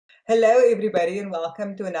Hello, everybody, and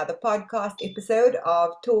welcome to another podcast episode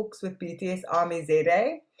of Talks with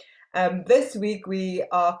BTSARMYZA. This week, we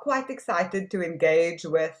are quite excited to engage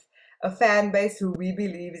with a fan base who we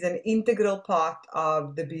believe is an integral part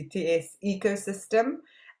of the BTS ecosystem.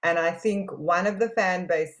 And I think one of the fan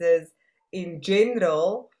bases in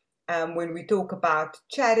general, when we talk about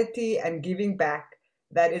charity and giving back,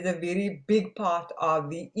 that is a very big part of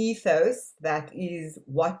the ethos that is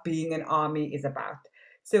what being an army is about.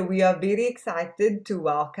 So we are very excited to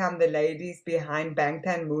welcome the ladies behind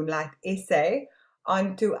BangtanmoonlightSA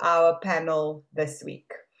onto our panel this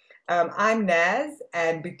week. I'm Naz,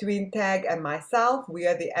 and between Tag and myself, we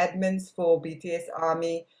are the admins for BTS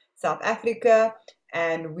Army South Africa,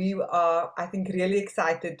 and we are, I think, really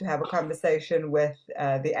excited to have a conversation with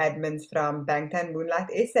the admins from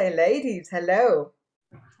BangtanmoonlightSA. Ladies, hello.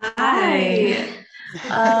 Hi.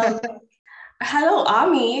 Hello,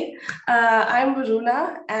 Army. I'm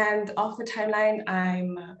Varuna, and off the timeline,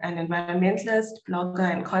 I'm an environmentalist,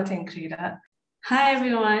 blogger, and content creator. Hi,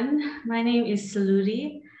 everyone. My name is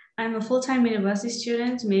Saludi. I'm a full-time university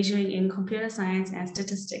student majoring in computer science and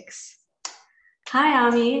statistics. Hi,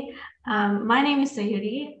 Army. My name is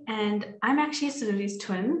Sayuri, and I'm actually Saludi's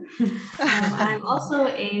twin. I'm also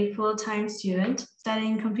a full-time student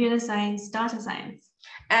studying computer science, data science.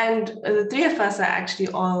 And the three of us are actually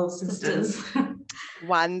all sisters.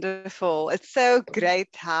 Wonderful. It's so great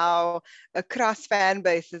how across fan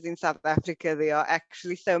bases in South Africa, there are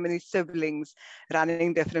actually so many siblings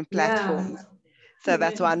running different platforms. Yeah. So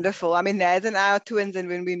that's wonderful. I mean, Naz and I are twins, and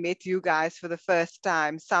when we met you guys for the first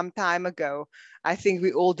time, some time ago, I think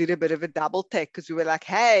we all did a bit of a double take because we were like,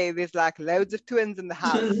 hey, there's like loads of twins in the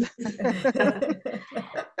house.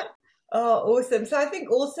 Oh, awesome. So I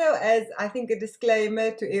think also as a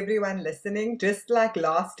disclaimer to everyone listening, just like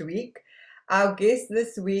last week, our guests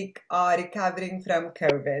this week are recovering from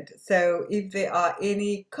COVID. So if there are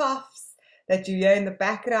any coughs that you hear in the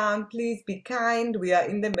background, please be kind. We are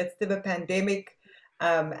in the midst of a pandemic,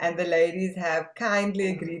 and the ladies have kindly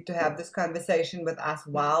agreed to have this conversation with us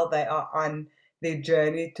while they are on their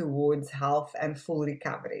journey towards health and full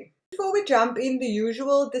recovery. Before we jump in, the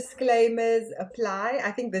usual disclaimers apply.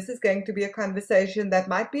 I think this is going to be a conversation that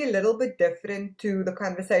might be a little bit different to the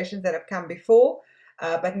conversations that have come before,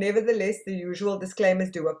 but nevertheless, the usual disclaimers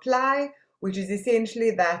do apply, which is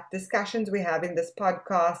essentially that discussions we have in this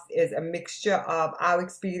podcast is a mixture of our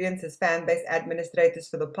experience as fan-based administrators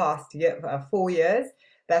for the past 4 years.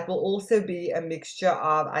 That will also be a mixture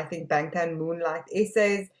of, I think,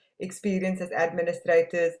 BangtanmoonlightSA's experience as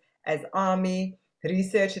administrators, as Army,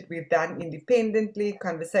 research that we've done independently,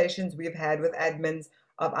 conversations we've had with admins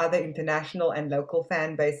of other international and local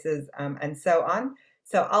fan bases, and so on.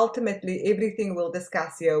 So ultimately, everything we'll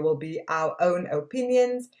discuss here will be our own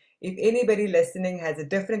opinions. If anybody listening has a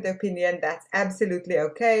different opinion, that's absolutely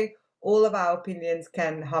okay. All of our opinions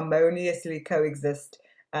can harmoniously coexist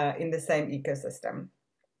in the same ecosystem.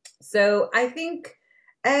 So I think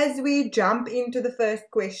as we jump into the first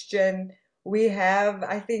question, we have,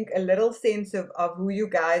 I think, a little sense of who you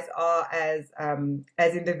guys are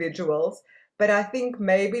as individuals. But I think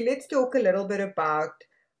maybe let's talk a little bit about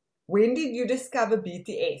when did you discover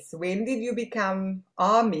BTS? When did you become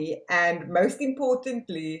Army? And most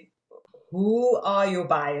importantly, who are your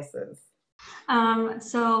biases?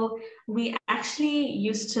 So we actually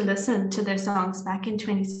used to listen to their songs back in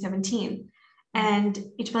 2017. And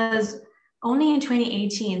it was only in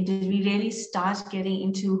 2018 did we really start getting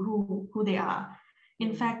into who they are.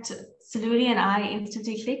 In fact, Saludi and I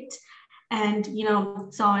instantly clicked. And,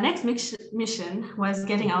 so our next mission was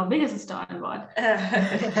getting our biggest sister on board.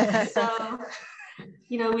 So,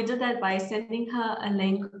 we did that by sending her a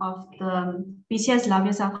link of the BTS Love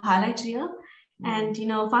Yourself highlight reel. And,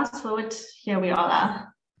 fast forward, here we all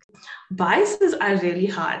are. Biases are really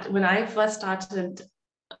hard. When I first got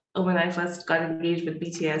engaged with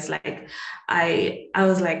BTS, like I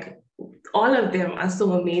was like, all of them are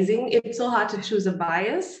so amazing. It's so hard to choose a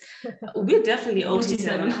bias. We're definitely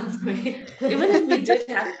OT7. Even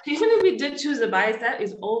if we did choose a bias, that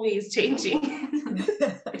is always changing.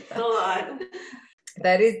 It's so hard.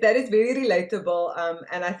 That is very relatable.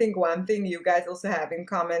 And I think one thing you guys also have in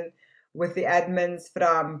common with the admins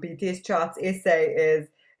from BTS Charts SA is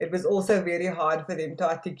it was also very hard for them to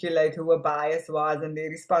articulate who a bias was, and their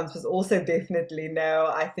response was also definitely no,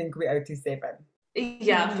 I think we're OT7.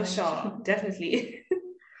 Yeah, for sure. Definitely.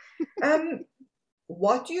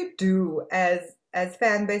 What you do as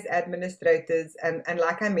fan-based administrators, and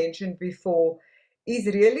like I mentioned before, is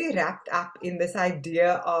really wrapped up in this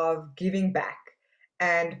idea of giving back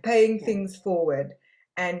and paying things forward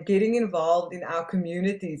and getting involved in our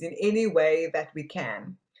communities in any way that we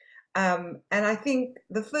can. And I think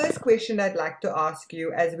the first question I'd like to ask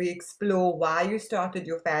you as we explore why you started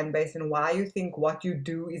your fan base and why you think what you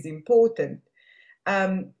do is important,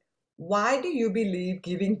 um, why do you believe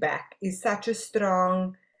giving back is such a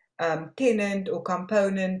strong tenant or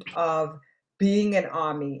component of being an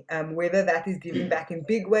army, whether that is giving back in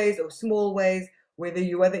big ways or small ways, whether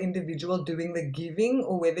you are the individual doing the giving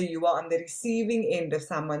or whether you are on the receiving end of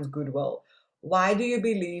someone's goodwill? Why do you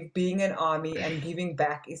believe being an army and giving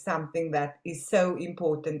back is something that is so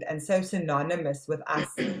important and so synonymous with us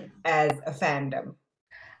as a fandom?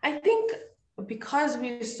 I think because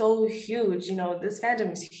we're so huge, this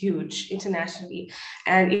fandom is huge internationally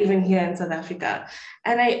and even here in South Africa.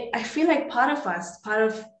 And I feel like part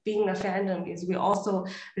of being a fandom is we're also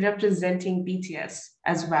representing BTS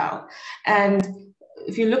as well. And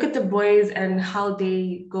if you look at the boys and how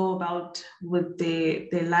they go about with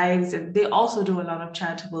their lives, and they also do a lot of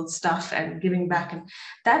charitable stuff and giving back. And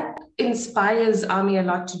that inspires ARMY a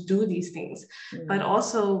lot to do these things, but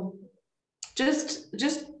also just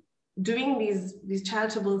doing these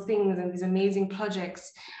charitable things and these amazing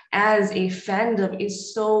projects as a fandom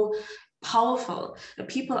is so powerful. The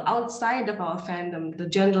people outside of our fandom, the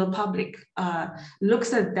general public,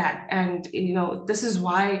 looks at that, and this is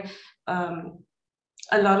why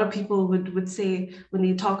a lot of people would say when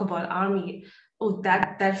they talk about ARMY, oh,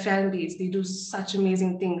 that fan base, they do such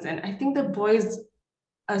amazing things. And I think the boys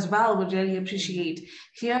as well would really appreciate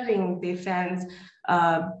hearing their fans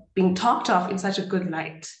being talked of in such a good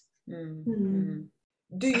light. Mm-hmm.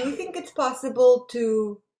 Do you think it's possible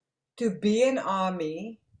to be an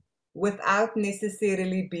army without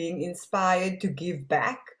necessarily being inspired to give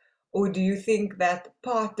back? Or do you think that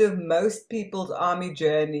part of most people's army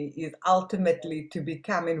journey is ultimately to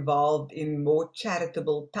become involved in more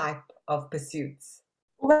charitable type of pursuits?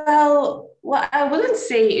 Well, I wouldn't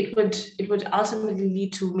say it would ultimately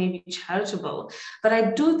lead to maybe charitable, but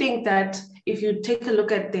I do think that if you take a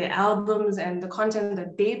look at their albums and the content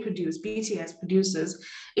that they produce, BTS produces,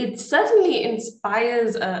 it certainly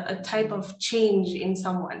inspires a type of change in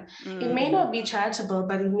someone. It may not be charitable,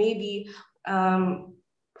 but it may be,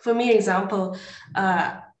 for me, example,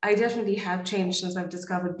 I definitely have changed since I've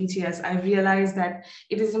discovered BTS. I realized that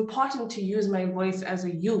it is important to use my voice as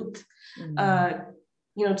a youth.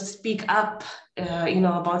 To speak up,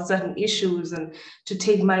 about certain issues and to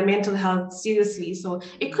take my mental health seriously. So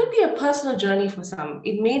it could be a personal journey for some.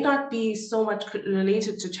 It may not be so much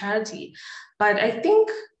related to charity, but I think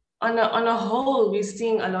on a whole, we're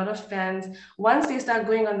seeing a lot of fans, once they start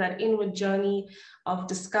going on that inward journey of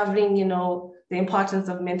discovering, the importance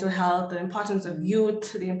of mental health, the importance of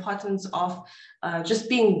youth, the importance of just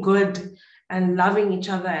being good and loving each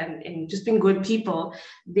other and just being good people,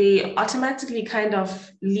 they automatically kind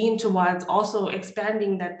of lean towards also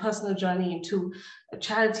expanding that personal journey into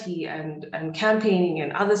charity and campaigning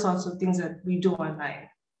and other sorts of things that we do online.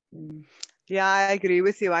 Yeah, I agree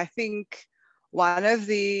with you. I think one of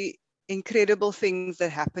the incredible things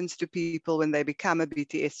that happens to people when they become a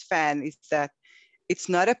BTS fan is that it's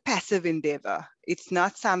not a passive endeavor. It's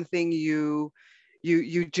not something you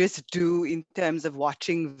just do in terms of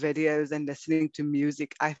watching videos and listening to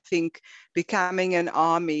music. I think becoming an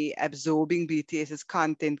army, absorbing BTS's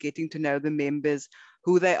content, getting to know the members,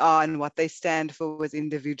 who they are and what they stand for as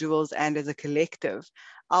individuals and as a collective,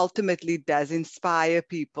 ultimately does inspire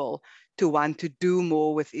people to want to do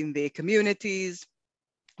more within their communities,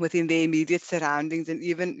 within their immediate surroundings, and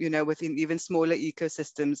even, within even smaller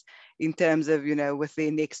ecosystems in terms of, with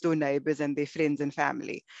their next door neighbors and their friends and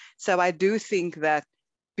family. So I do think that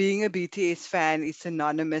being a BTS fan is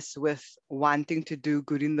synonymous with wanting to do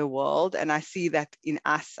good in the world. And I see that in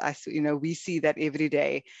us, we see that every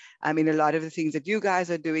day in a lot of the things that you guys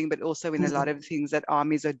are doing, but also in a lot of the things that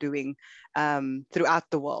armies are doing throughout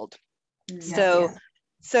the world. So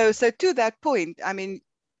to that point,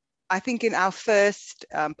 I think in our first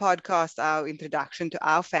podcast, our introduction to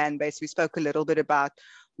our fan base, we spoke a little bit about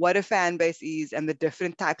what a fan base is and the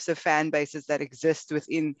different types of fan bases that exist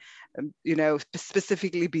within,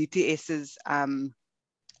 specifically BTS's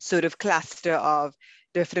sort of cluster of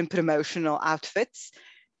different promotional outfits.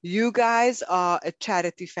 You guys are a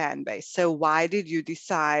charity fan base. So why did you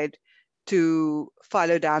decide to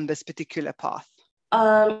follow down this particular path?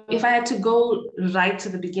 If I had to go right to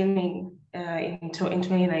the beginning in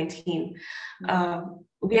 2019,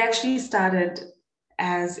 we actually started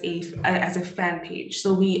as a fan page.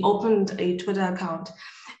 So we opened a Twitter account,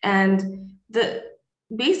 and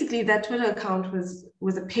basically that Twitter account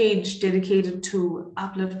was a page dedicated to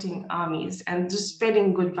uplifting armies and just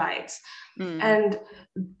spreading good vibes. And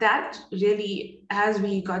that really, as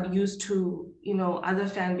we got used to, other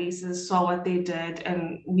fan bases, saw what they did,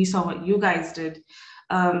 and we saw what you guys did,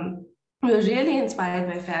 we were really inspired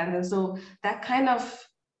by fans. And so that kind of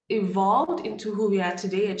evolved into who we are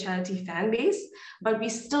today, a charity fan base, but we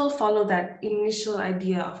still follow that initial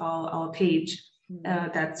idea of our page.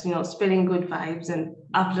 That's spreading good vibes and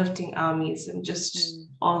uplifting armies and just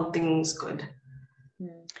all things good.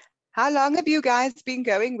 How long have you guys been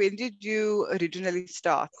going? When did you originally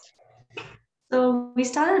start? So we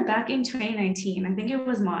started back in 2019. I think it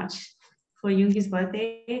was March for Yoongi's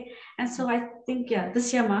birthday. And so I think,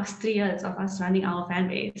 this year marks 3 years of us running our fan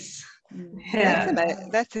base. Yeah.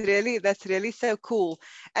 That's really so cool.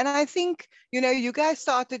 And I think, you guys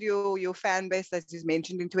started your fan base, as you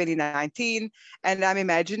mentioned, in 2019. And I'm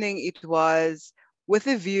imagining it was with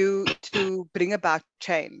a view to bring about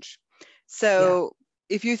change. So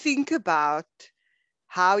if you think about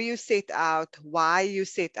how you set out, why you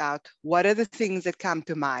set out, what are the things that come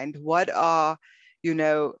to mind? What are,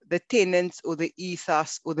 the tenets or the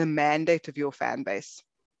ethos or the mandate of your fan base?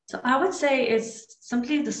 So I would say it's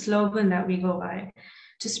simply the slogan that we go by,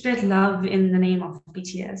 to spread love in the name of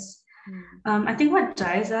BTS. I think what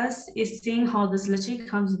drives us is seeing how this literally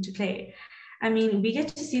comes into play. I mean, we get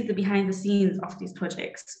to see the behind the scenes of these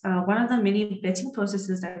projects. One of the many vetting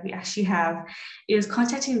processes that we actually have is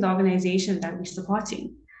contacting the organization that we're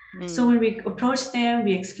supporting. So when we approach them,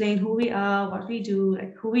 we explain who we are, what we do,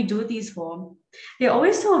 like who we do these for. They're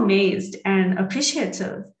always so amazed and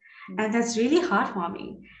appreciative. And that's really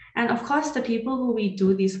heartwarming. And of course, the people who we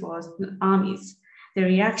do these for, armies, their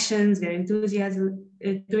reactions, their enthusiasm,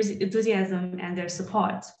 and their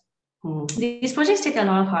support. These projects take a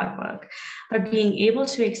lot of hard work, but being able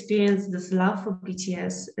to experience this love for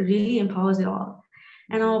BTS really empowers it all.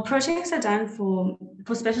 And our projects are done for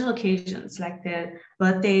special occasions like their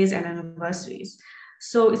birthdays and anniversaries.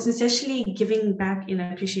 So it's essentially giving back in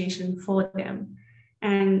appreciation for them.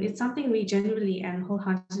 And it's something we genuinely and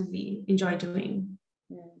wholeheartedly enjoy doing.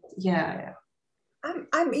 Yeah.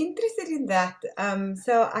 I'm interested in that.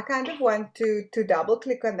 So I kind of want to double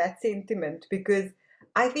click on that sentiment, because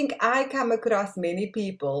I think I come across many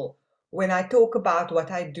people when I talk about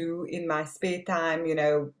what I do in my spare time,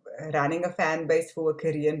 running a fan base for a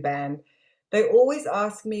Korean band. They always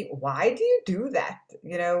ask me, why do you do that?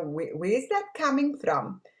 Where's that coming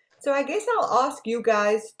from? So I guess I'll ask you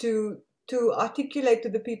guys to articulate to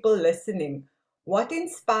the people listening, what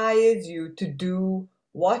inspires you to do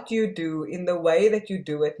what you do in the way that you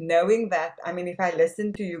do it, knowing that, I mean, if I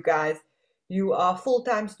listen to you guys, you are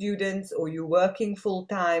full-time students or you're working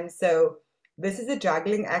full-time. So this is a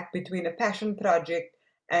juggling act between a passion project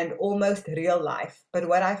and almost real life. But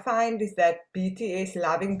what I find is that BTS,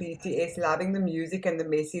 loving the music and the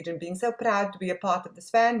message, and being so proud to be a part of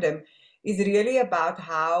this fandom, is really about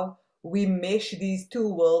how we mesh these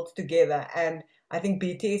two worlds together. And I think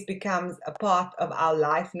BTS becomes a part of our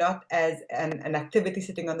life, not as an activity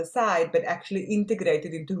sitting on the side, but actually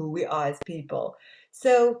integrated into who we are as people.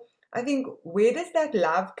 So I think, where does that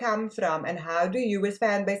love come from, and how do you as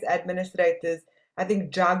fan base administrators, I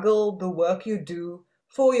think, juggle the work you do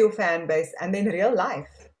for your fan base and then real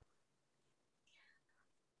life?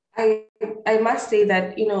 I must say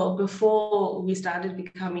that, before we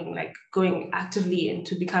started going actively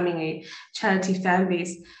into becoming a charity fan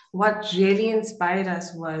base, what really inspired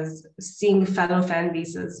us was seeing fellow fan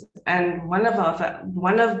bases. And one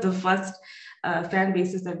of the first fan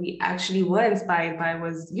bases that we actually were inspired by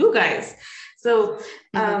was you guys. So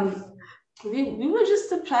we were just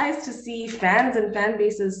surprised to see fans and fan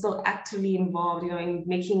bases so actively involved, in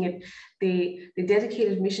making it the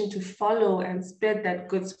dedicated mission to follow and spread that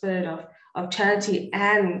good spirit of charity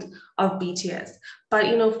and of BTS. But,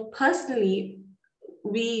 personally,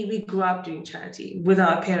 we grew up doing charity with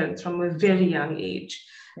our parents from a very young age.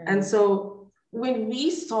 And so when we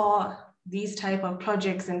saw these type of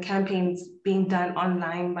projects and campaigns being done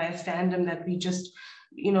online by a fandom that we just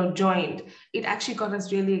joined, it actually got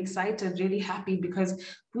us really excited, really happy, because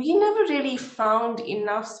we never really found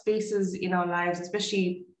enough spaces in our lives,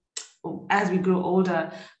 especially as we grow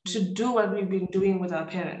older, to do what we've been doing with our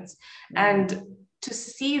parents. And to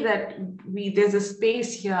see that there's a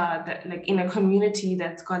space here that, like, in a community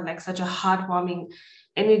that's got like such a heartwarming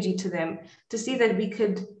energy to them, to see that we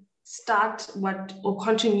could start or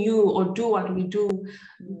continue or do what we do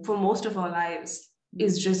for most of our lives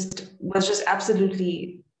was just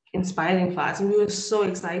absolutely inspiring for us, and we were so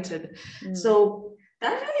excited. So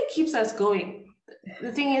that really keeps us going.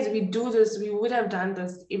 the thing is, we do this, we would have done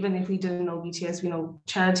this even if we didn't know BTS, we know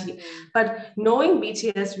charity. But knowing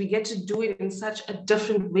BTS, we get to do it in such a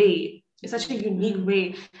different way, in such a unique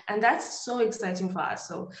way. And that's so exciting for us.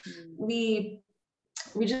 So we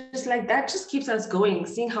just like, that just keeps us going,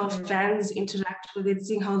 seeing how fans interact with it,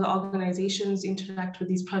 seeing how the organizations interact with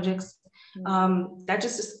these projects. That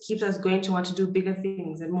just keeps us going to want to do bigger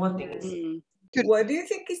things and more things. What do you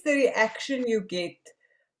think is the reaction you get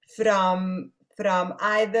from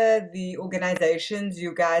either the organizations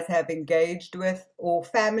you guys have engaged with, or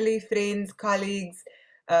family, friends, colleagues,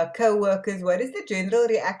 co-workers? What is the general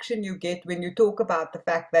reaction you get when you talk about the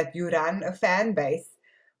fact that you run a fan base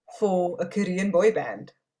for a Korean boy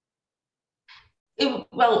band?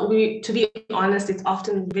 Well, to be honest, it's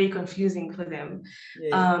often very confusing for them.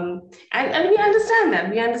 And we understand that.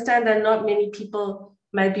 We understand that not many people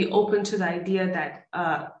might be open to the idea that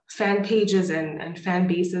fan pages and fan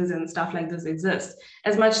bases and stuff like this exist.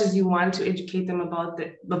 As much as you want to educate them about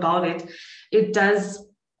it, it does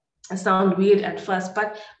sound weird at first.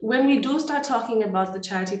 But when we do start talking about the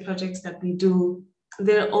charity projects that we do,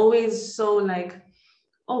 they're always so like,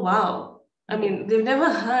 oh, wow. I mean, they've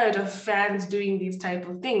never heard of fans doing these type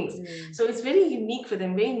of things. So it's very unique for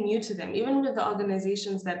them, very new to them. Even with the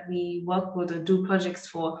organizations that we work with or do projects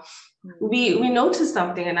for, we noticed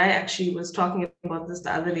something, and I actually was talking about this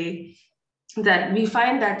the other day, that we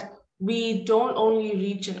find that we don't only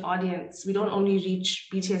reach an audience, we don't only reach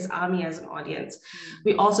BTS Army as an audience,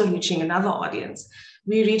 we're also reaching another audience.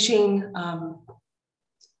 We're reaching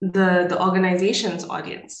the organization's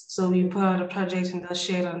audience. So we put out a project and they'll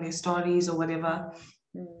share it on their stories or whatever,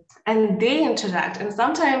 and they interact. And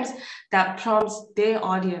sometimes that prompts their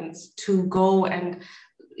audience to go and,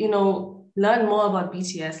 learn more about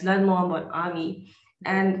BTS, learn more about ARMY.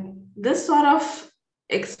 And this sort of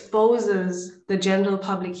exposes the general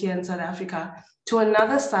public here in South Africa to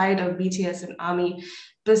another side of BTS and ARMY,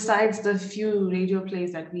 besides the few radio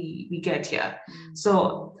plays that we get here.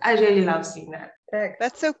 So I really love seeing that.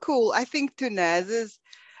 That's so cool. I think to Naz's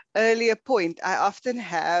earlier point, I often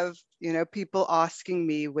have, people asking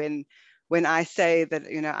me when I say that,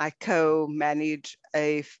 I co-manage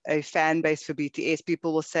a fan base for BTS,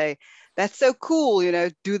 people will say, that's so cool,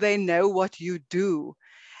 do they know what you do?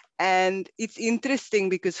 And it's interesting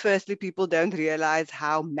because firstly, people don't realize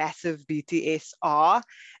how massive BTS are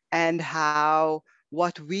and how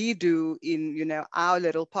what we do in, our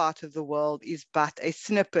little part of the world is but a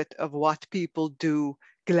snippet of what people do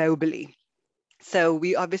globally. So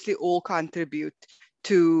we obviously all contribute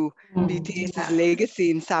to BTS's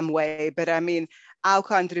legacy in some way, but I mean, our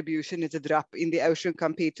contribution is a drop in the ocean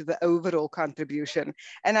compared to the overall contribution.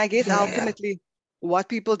 And I guess ultimately, what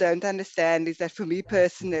people don't understand is that for me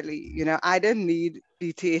personally, I don't need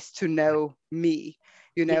BTS to know me,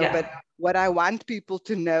 but what I want people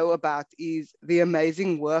to know about is the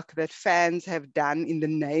amazing work that fans have done in the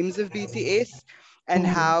names of BTS and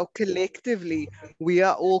how collectively we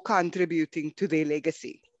are all contributing to their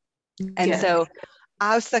legacy. And so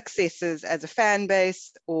our successes as a fan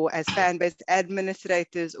base or as fan base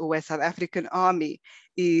administrators or as South African Army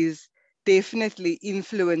is definitely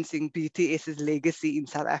influencing BTS's legacy in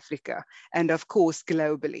South Africa and of course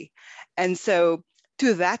globally. And so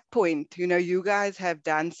to that point, you guys have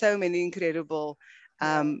done so many incredible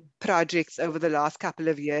projects over the last couple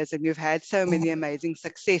of years, and you've had so many amazing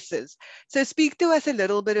successes. So speak to us a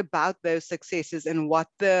little bit about those successes and what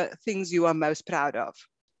the things you are most proud of.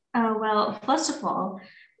 Well, first of all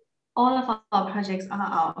of our projects are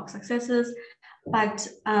our successes, but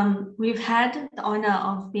we've had the honor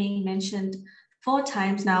of being mentioned 4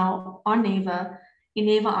 times now on NAVA, in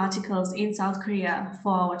NAVA articles in South Korea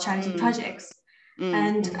for our charity projects.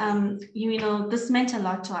 And, this meant a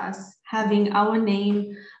lot to us, having our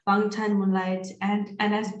name, Bangtan Moonlight, and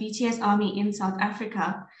as BTS Army in South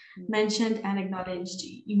Africa mentioned and acknowledged.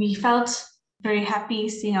 We felt very happy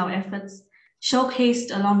seeing our efforts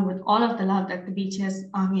showcased along with all of the love that the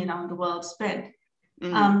BTS Army around the world spread.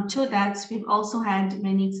 To that, we've also had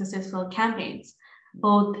many successful campaigns,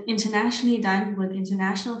 both internationally done with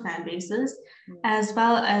international fan bases, as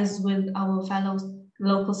well as with our fellow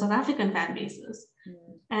local South African fan bases.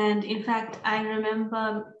 And in fact, I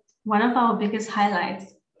remember one of our biggest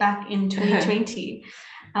highlights back in 2020.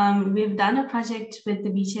 We've done a project with the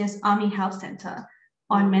BTS Army Health Center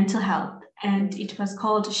on mental health, and it was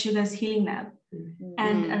called Sugar's Healing Lab.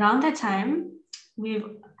 And around that time, we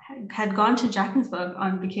had gone to Drakensberg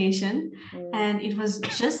on vacation, and it was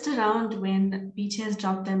just around when BTS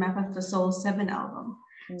dropped their Map of the Soul 7 album.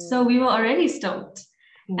 So we were already stoked.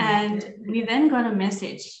 And we then got a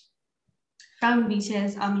message from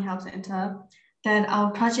BTS Army Health Center that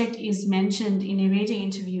our project is mentioned in a radio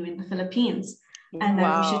interview in the Philippines, and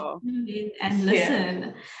that we should tune in and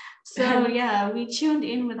listen. So yeah, we tuned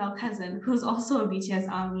in with our cousin, who's also a BTS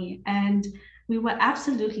ARMY, and we were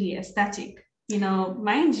absolutely ecstatic. You know,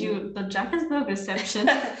 mind you, the Drakensberg reception.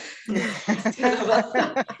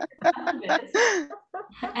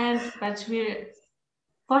 But we're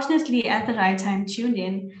fortunately at the right time tuned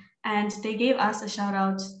in, and they gave us a shout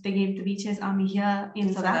out. They gave the BTS ARMY here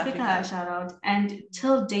in South Africa a shout out, and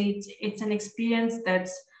till date, it's an experience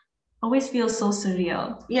that's always feels so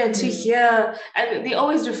surreal. Yeah, to hear, and they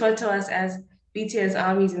always refer to us as BTS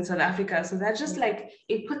ARMYs in South Africa. So that just like,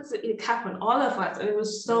 it puts a cap on all of us. And it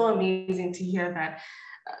was so amazing to hear that.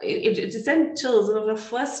 It sent chills. It was the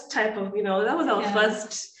first type of, that was our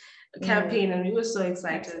first campaign, and we were so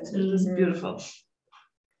excited. It was beautiful.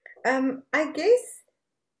 I guess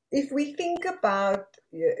if we think about,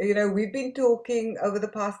 we've been talking over the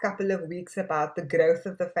past couple of weeks about the growth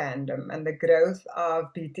of the fandom and the growth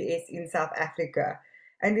of BTS in South Africa.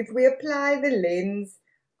 And if we apply the lens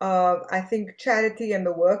of, I think, charity and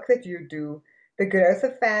the work that you do, the growth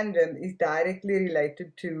of fandom is directly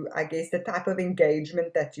related to, I guess, the type of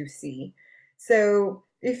engagement that you see. So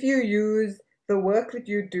if you use the work that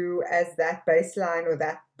you do as that baseline or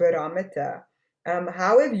that barometer,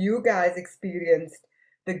 how have you guys experienced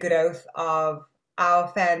the growth of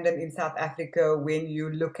our fandom in South Africa when you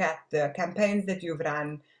look at the campaigns that you've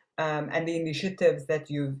run and the initiatives that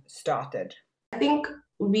you've started? I think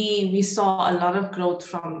we saw a lot of growth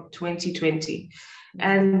from 2020,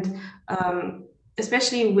 and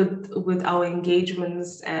especially with our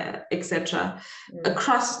engagements, etc.,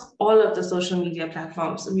 across all of the social media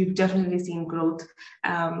platforms, we've definitely seen growth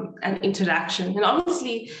and interaction. And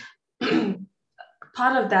obviously,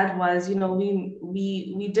 part of that was,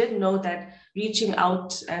 we did know that reaching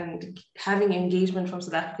out and having engagement from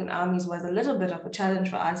South African ARMYs was a little bit of a challenge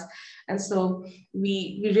for us. And so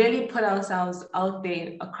we really put ourselves out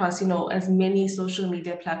there across, as many social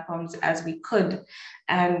media platforms as we could.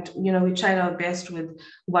 And, we tried our best with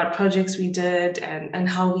what projects we did and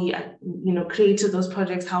how we, created those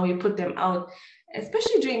projects, how we put them out,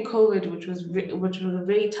 especially during COVID, which was a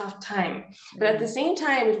very tough time. But at the same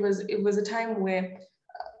time, it was a time where,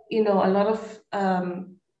 a lot of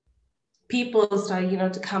people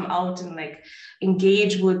started, to come out and like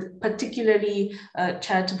engage with particularly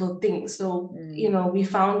charitable things. So, we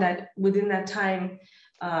found that within that time,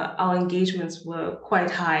 our engagements were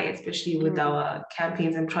quite high, especially with our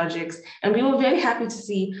campaigns and projects. And we were very happy to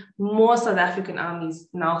see more South African ARMYs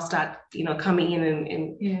now start, coming in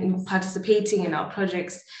and participating in our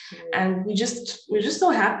projects. And we're just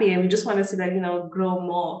so happy, and we just want to see that, grow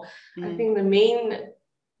more. I think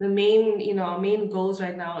our main goals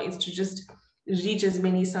right now is to just reach as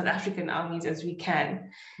many South African ARMYs as we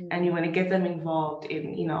can. And you want to get them involved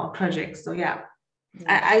in, our projects. So yeah.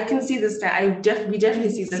 I can see this. We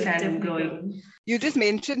definitely see the fandom growing. You just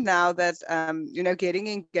mentioned now that getting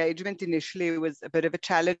engagement initially was a bit of a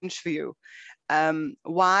challenge for you.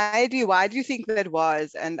 Why do you think that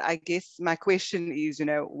was? And I guess my question is,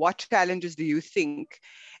 what challenges do you think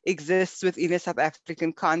exists within a South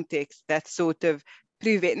African context that sort of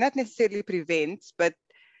not necessarily prevents, but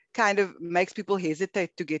kind of makes people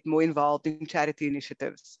hesitate to get more involved in charity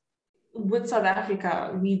initiatives? With South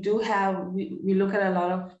Africa, we look at a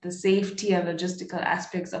lot of the safety and logistical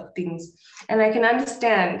aspects of things. And I can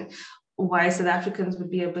understand why South Africans would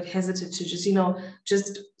be a bit hesitant to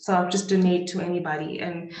just donate to anybody.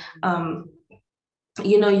 And,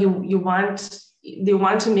 they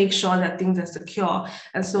want to make sure that things are secure.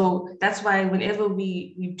 And so that's why whenever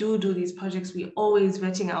we do these projects, we always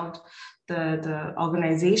vetting out the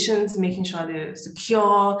organizations, making sure they're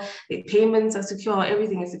secure, their payments are secure,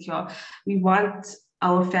 everything is secure. We want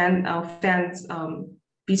our fans,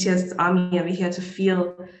 BTS ARMY over here, to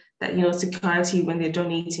feel that, security when they're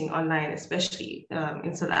donating online, especially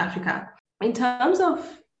in South Africa. In terms of,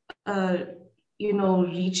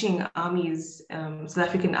 reaching ARMYs, South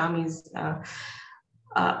African ARMYs,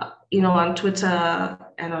 on Twitter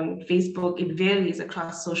and on Facebook, it varies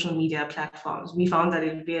across social media platforms. We found that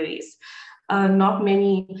it varies. Not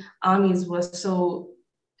many ARMYs were so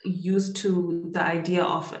used to the idea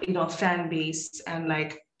of, fan base and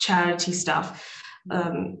like charity stuff.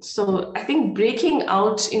 So I think breaking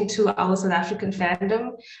out into our South African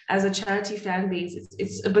fandom as a charity fan base,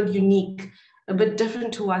 it's a bit unique, a bit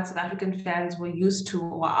different to what South African fans were used to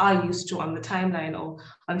or are used to on the timeline or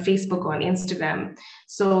on Facebook or on Instagram.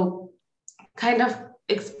 So kind of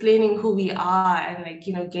explaining who we are and like,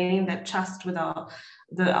 gaining that trust with our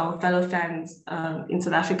fellow fans in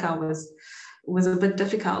South Africa was a bit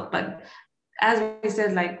difficult. But as we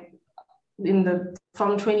said, like,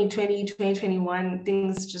 from 2020, 2021,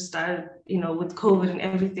 things just started, with COVID and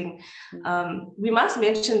everything. We must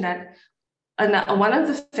mention that one of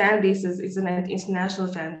the fan bases is an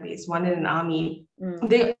international fan base, one in an army.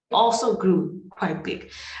 They also grew quite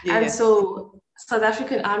big. And so South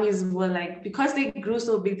African armies were like, because they grew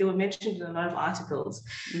so big, they were mentioned in a lot of articles.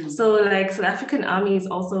 So like South African armies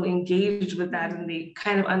also engaged with that, and they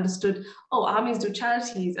kind of understood, oh, armies do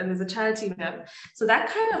charities and there's a charity map. So that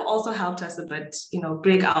kind of also helped us a bit,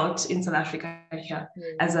 break out in South Africa here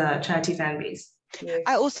as a charity fan base.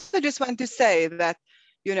 I also just want to say that,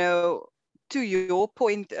 to your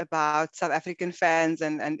point about South African fans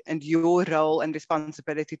and your role and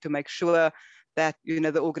responsibility to make sure that,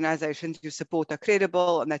 the organizations you support are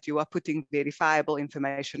credible and that you are putting verifiable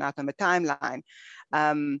information out on the timeline.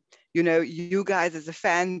 You guys as a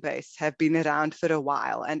fan base have been around for a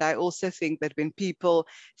while. And I also think that when people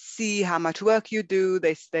see how much work you do,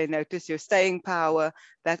 they notice your staying power,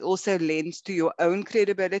 that also lends to your own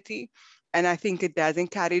credibility. And I think it does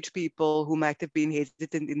encourage people who might have been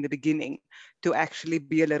hesitant in the beginning to actually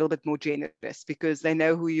be a little bit more generous, because they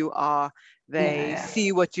know who you are, they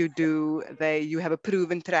see what you do, you have a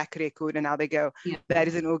proven track record, and now they go, that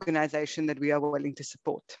is an organization that we are willing to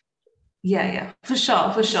support. Yeah, for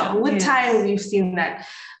sure. With time, we've seen that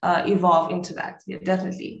evolve into that. Yeah,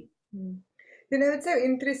 definitely. It's so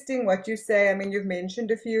interesting what you say. I mean, you've mentioned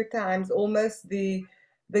a few times almost the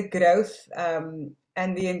growth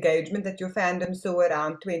and the engagement that your fandom saw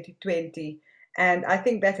around 2020. And I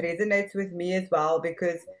think that resonates with me as well,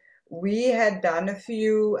 because we had done a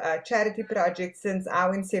few charity projects since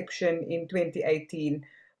our inception in 2018.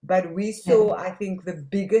 But we saw, I think, the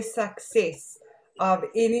biggest success of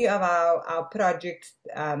any of our projects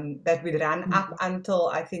that we ran up until,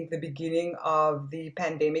 I think, the beginning of the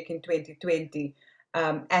pandemic in 2020.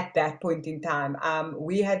 At that point in time,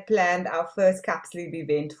 we had planned our first Cup Sleeve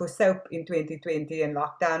event for soap in 2020, and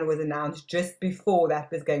lockdown was announced just before that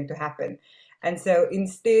was going to happen. And so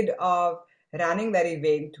instead of running that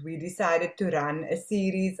event, we decided to run a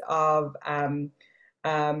series of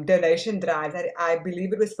donation drives. I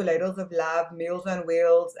believe it was for Ladles of Love, Meals on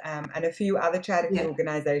Wheels, and a few other charity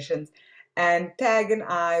organizations. And Tag and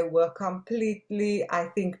I were completely, I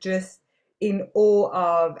think, just in awe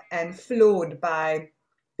of and floored by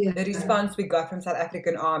the response we got from South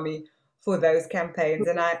African Army for those campaigns.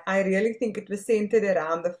 And I really think it was centered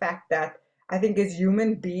around the fact that I think as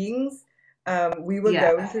human beings, we were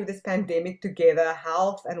going through this pandemic together,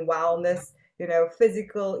 health and wellness,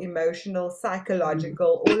 physical, emotional,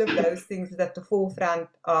 psychological, all of those things was at the forefront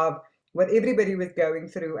of what everybody was going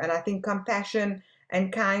through. And I think compassion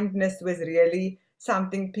and kindness was really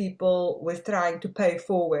something people was trying to pay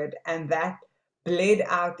forward, and that bled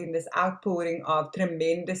out in this outpouring of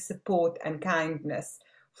tremendous support and kindness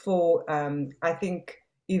for, I think,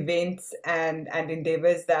 events and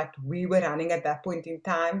endeavors that we were running at that point in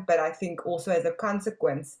time. But I think also as a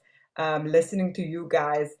consequence, listening to you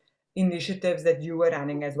guys, initiatives that you were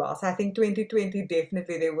running as well. So I think 2020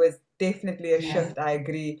 there was definitely a shift, I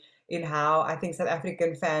agree, in how I think South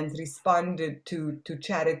African fans responded to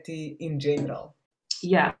charity in general.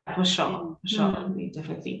 Yeah, for sure.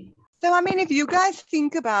 Definitely. So, I mean, if you guys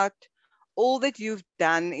think about all that you've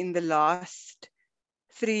done in the last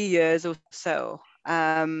 3 years or so,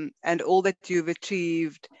 and all that you've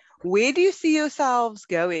achieved, where do you see yourselves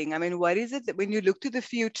going? I mean, what is it that when you look to the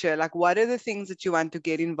future, like what are the things that you want to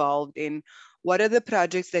get involved in? What are the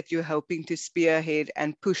projects that you're hoping to spearhead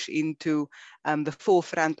and push into the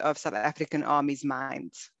forefront of South African Army's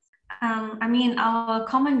minds? I mean, our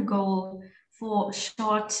common goal for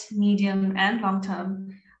short, medium, and long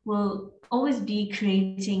term will always be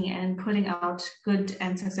creating and putting out good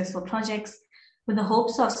and successful projects with the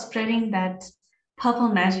hopes of spreading that purple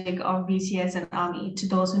magic of BTS and Army to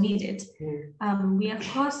those who need it. We, of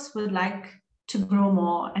course, would like to grow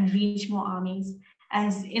more and reach more armies,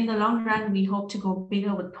 as in the long run, we hope to go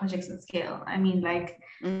bigger with projects at scale. I mean, like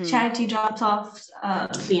charity drops-offs,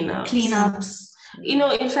 cleanups.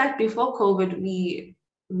 In fact, before COVID, we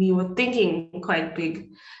were thinking quite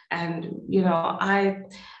big. And,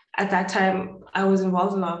 at that time, I was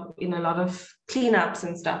involved in a lot of cleanups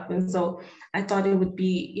and stuff. And so I thought it would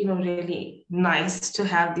be, really nice to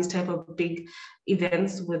have these type of big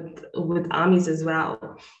events with armies as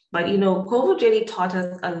well. But, COVID really taught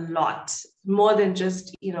us a lot, more than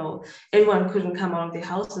just, everyone couldn't come out of their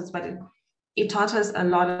houses, but it taught us a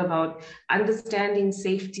lot about understanding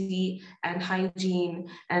safety and hygiene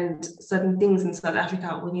and certain things in South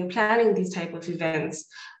Africa. When you're planning these type of events,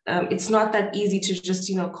 it's not that easy to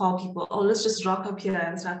just, call people, oh, let's just rock up here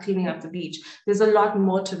and start cleaning up the beach. There's a lot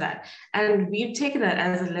more to that. And we've taken that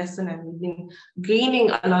as a lesson, and we've been gaining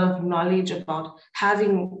a lot of knowledge about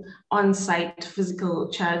having on-site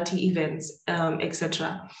physical charity events,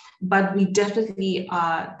 etc. But we definitely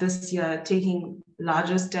are this year taking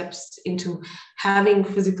larger steps into having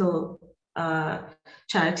physical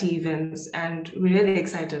charity events, and we're really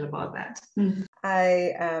excited about that.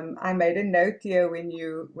 I made a note here when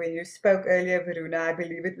you spoke earlier, Varuna. I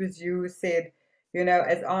believe it was you who said,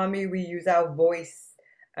 as Army we use our voice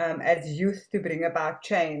as youth to bring about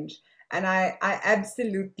change, and I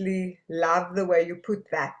absolutely love the way you put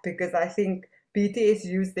that, because I think BTS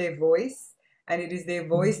use their voice, and it is their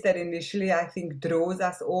voice that initially I think draws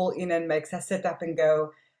us all in and makes us sit up and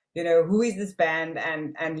go, who is this band,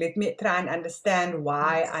 and let me try and understand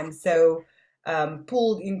why I'm so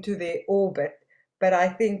pulled into their orbit. But I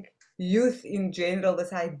think youth in general,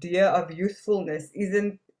 this idea of youthfulness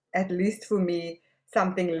isn't, at least for me,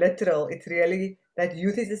 something literal. It's really that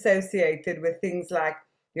youth is associated with things like,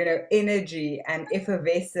 energy and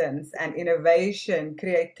effervescence and innovation,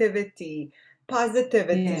 creativity,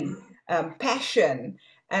 positivity, passion.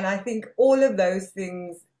 And I think all of those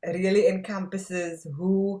things really encompasses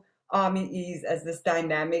who Army is as this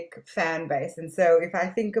dynamic fan base. And so if I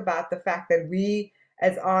think about the fact that we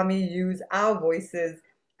as Army use our voices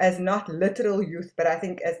as not literal youth, but I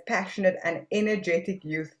think as passionate and energetic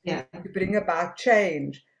youth to bring about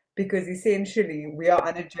change, because essentially we are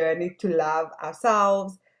on a journey to love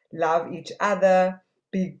ourselves, love each other,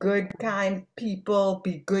 be good, kind people,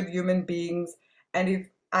 be good human beings. And if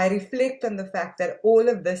I reflect on the fact that all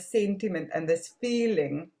of this sentiment and this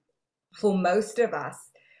feeling for most of us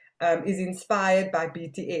is inspired by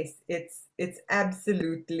BTS, it's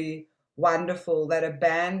absolutely wonderful that a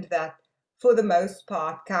band that for the most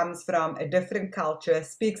part comes from a different culture,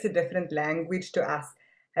 speaks a different language to us,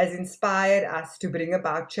 has inspired us to bring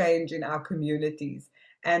about change in our communities.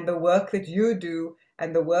 And the work that you do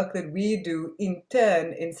and the work that we do in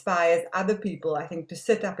turn inspires other people, I think, to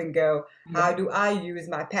sit up and go, how do I use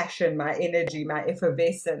my passion, my energy, my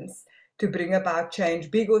effervescence to bring about change,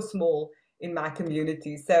 big or small, in my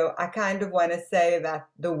community? So I kind of want to say that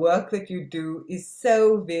the work that you do is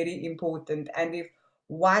so very important. And if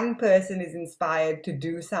one person is inspired to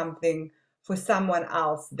do something for someone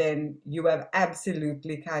else, then you have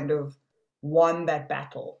absolutely kind of won that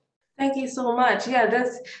battle. Thank you so much. Yeah,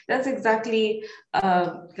 that's exactly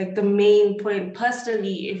like the main point.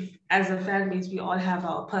 Personally, if as a fan base, we all have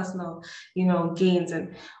our personal, gains.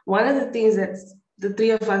 And one of the things that the three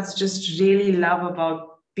of us just really love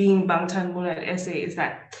about being BangtanmoonlightSA is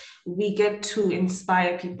that we get to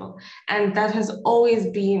inspire people. And that has always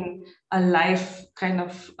been a life kind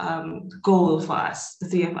of goal for us, the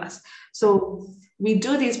three of us. So we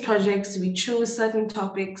do these projects, we choose certain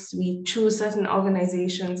topics, we choose certain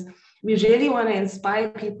organizations. We really want to inspire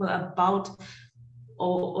people about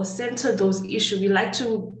or center those issues. We like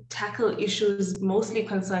to tackle issues mostly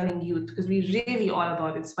concerning youth, because we really are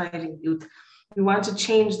about inspiring youth. We want to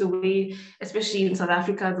change the way, especially in South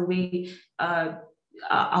Africa, the way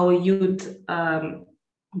our youth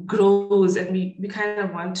grows, and we kind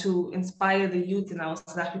of want to inspire the youth in our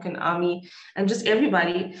South African Army and just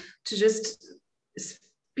everybody to just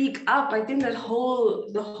speak up. I think that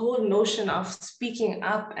the whole notion of speaking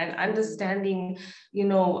up and understanding,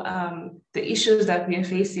 the issues that we are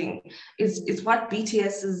facing is what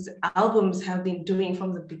BTS's albums have been doing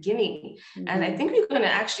from the beginning. Mm-hmm. And I think we're going to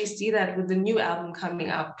actually see that with the new album coming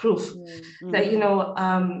out, Proof, mm-hmm.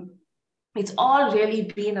 that, it's all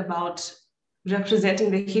really been about representing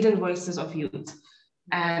the hidden voices of youth.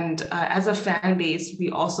 And as a fan base, we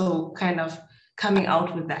also kind of coming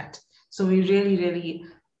out with that. So we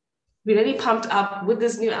really pumped up with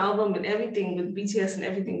this new album and everything, with BTS and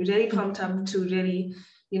everything. We're really pumped up to really,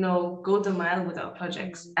 go the mile with our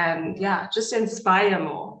projects and just inspire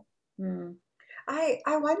more. I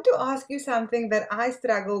want to ask you something that I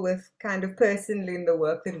struggle with kind of personally in the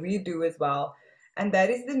work that we do as well. And that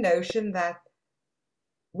is the notion that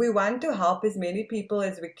we want to help as many people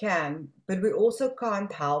as we can, but we also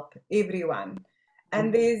can't help everyone.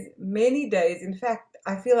 And there's many days, in fact,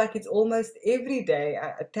 I feel like it's almost every day,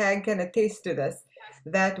 Tag can attest to this,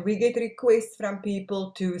 that we get requests from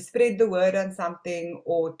people to spread the word on something,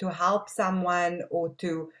 or to help someone, or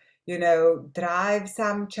to, drive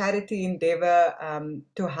some charity endeavor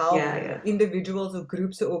to help individuals or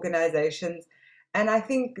groups or organizations. And I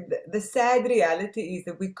think the sad reality is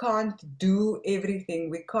that we can't do everything.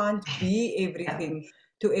 We can't be everything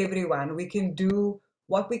to everyone. We can do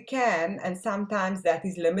what we can, and sometimes that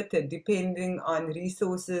is limited depending on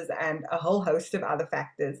resources and a whole host of other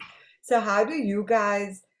factors. So how do you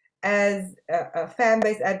guys, as fan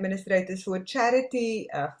base administrators for a charity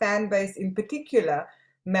fan base in particular,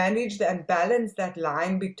 manage and balance that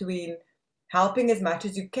line between helping as much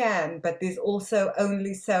as you can, but there's also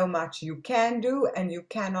only so much you can do, and you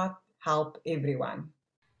cannot help everyone?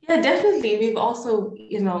 Yeah, definitely. We've also,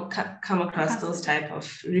 come across those type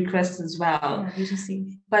of requests as well. Yeah,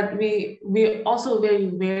 BTC. But we're also very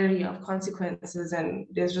wary of consequences, and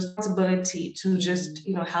there's responsibility to just,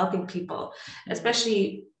 helping people,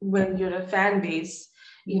 especially when you're a fan base,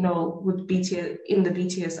 with BTS in the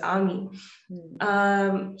BTS Army.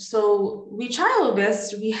 So we try our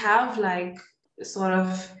best. We have like sort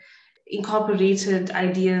of incorporated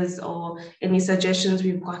ideas or any suggestions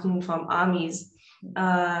we've gotten from armies.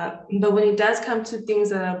 But when it does come to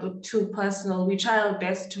things that are a bit too personal, we try our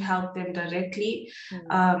best to help them directly.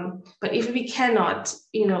 But if we cannot,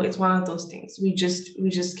 it's one of those things. We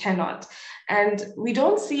just cannot, and we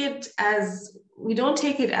don't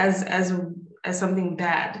take it as something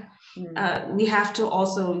bad. We have to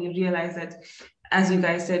also realize that, as you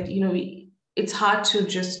guys said, it's hard to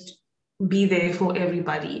just be there for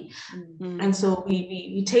everybody, and so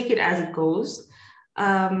we take it as it goes.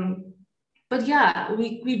 But yeah,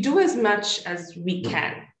 we do as much as we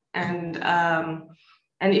can, and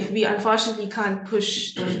if we unfortunately can't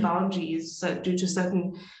push those boundaries due to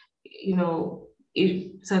certain,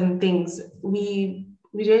 certain things, we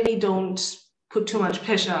really don't put too much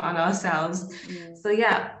pressure on ourselves. So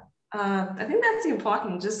yeah, I think that's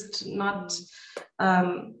important, just not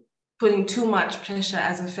putting too much pressure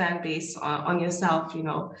as a fan base on yourself.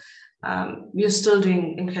 You're still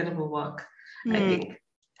doing incredible work, I think.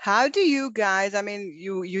 How do you guys, I mean,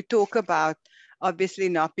 you talk about obviously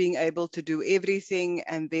not being able to do everything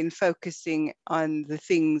and then focusing on the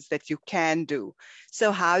things that you can do.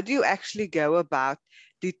 So how do you actually go about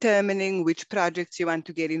determining which projects you want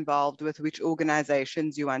to get involved with, which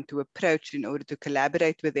organizations you want to approach in order to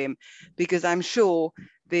collaborate with them? Because I'm sure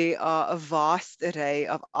there are a vast array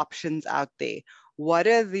of options out there. What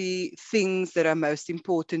are the things that are most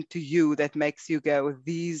important to you that makes you go,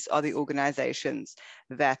 these are the organizations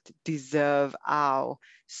that deserve our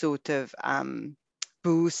sort of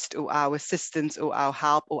boost or our assistance or our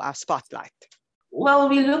help or our spotlight? Well,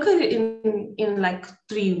 we look at it in like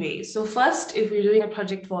three ways. So first, if we're doing a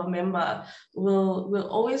project for a member, we'll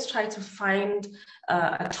always try to find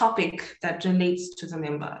a topic that relates to the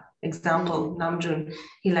member. Example, Namjoon,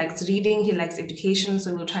 he likes reading, he likes education,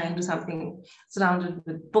 so we'll try and do something surrounded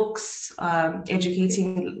with books,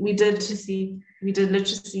 educating. We did literacy, we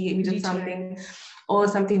did something, or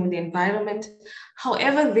something with the environment.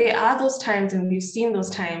 However, there are those times, and we've seen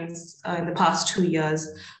those times in the past 2 years,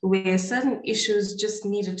 where certain issues just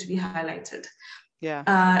needed to be highlighted. Yeah.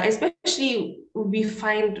 Especially, we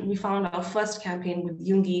found our first campaign with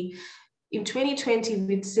Yoongi in 2020.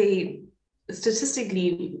 We'd say,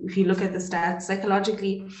 statistically, if you look at the stats,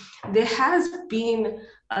 psychologically, there has been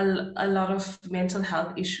a lot of mental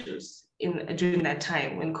health issues during that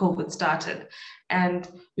time when COVID started. And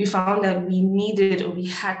we found that we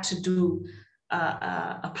had to do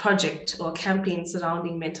a project or a campaign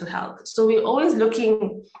surrounding mental health. So we're always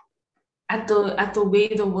looking at the way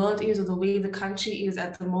the world is, or the way the country is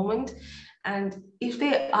at the moment. And if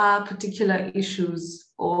there are particular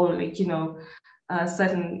issues or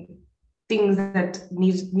certain things that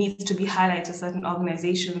needs to be highlighted, certain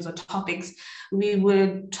organizations or topics, we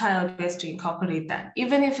would try our best to incorporate that.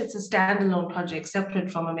 Even if it's a standalone project separate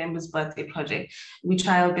from a member's birthday project, we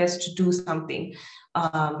try our best to do something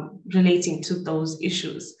relating to those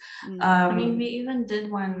issues. I mean, we even did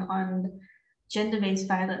one on gender-based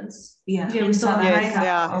violence. Yeah,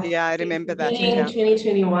 I remember that. In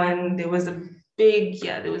 2021, there was a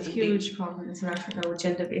huge problem in South Africa with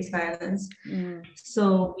gender-based violence.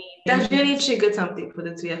 So that really triggered something for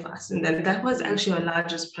the three of us, and then that was actually our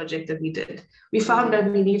largest project that we did. We found that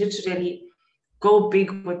we needed to really go big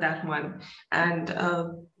with that one, and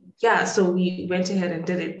so we went ahead and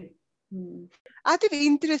did it. Out of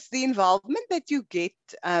interest, the involvement that you get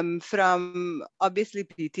from obviously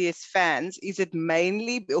BTS fans, is it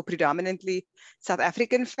mainly or predominantly South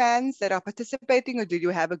African fans that are participating, or do you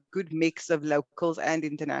have a good mix of locals and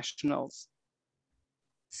internationals?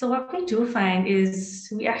 So what we do find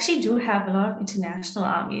is we actually do have a lot of international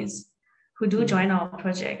armies who do join our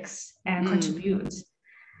projects and contribute.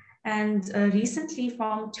 And recently,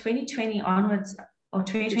 from 2020 onwards, or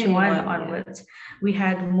 2021 onwards, we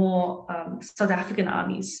had more South African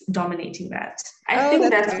armies dominating that. I think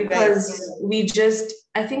that's because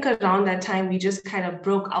I think around that time, we just kind of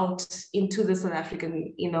broke out into the South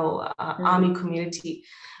African, army community.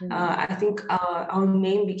 I think our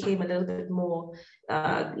name became a little bit more,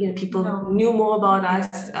 people knew more about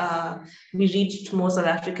us. We reached more South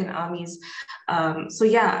African armies. So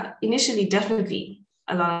yeah, initially, definitely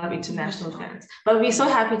a lot of international fans, but we're so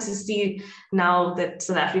happy to see now that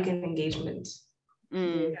South African engagement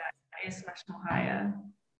is much more higher.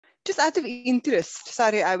 Just out of interest,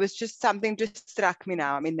 sorry, something just struck me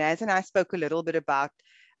now. I mean, Naz and I spoke a little bit about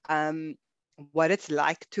what it's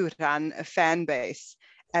like to run a fan base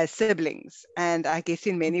as siblings. And I guess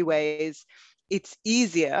in many ways, it's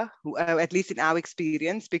easier, at least in our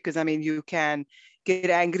experience, because I mean, you can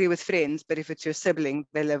get angry with friends, but if it's your sibling,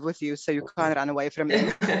 they live with you, so you can't run away from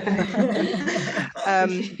them.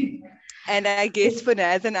 And I guess for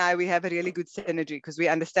Naz and I, we have a really good synergy because we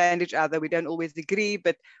understand each other. We don't always agree,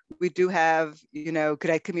 but we do have,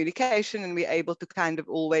 great communication, and we're able to kind of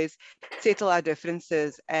always settle our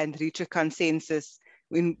differences and reach a consensus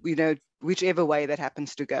in, whichever way that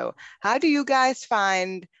happens to go. How do you guys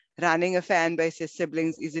find running a fan base as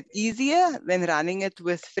siblings? Is it easier than running it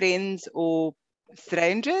with friends or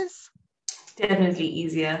strangers? Definitely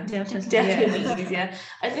easier. Definitely easier.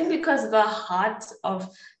 I think because the heart of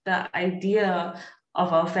the idea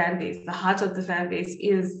of our fan base, the heart of the fan base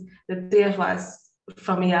is the three of us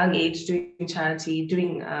from a young age doing charity,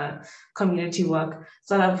 doing community work,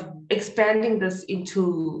 sort of expanding this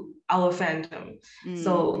into our fandom.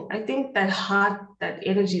 So I think that heart, that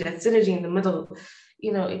energy, that synergy in the middle,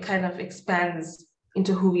 it kind of expands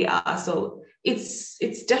into who we are. So it's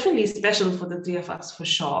definitely special for the three of us, for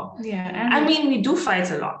sure. Yeah, and I mean, we do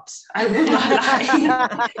fight a lot. I will not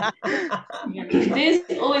lie.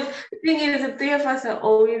 There's always, the thing is, the three of us are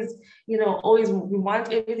always, always, we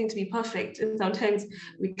want everything to be perfect, and sometimes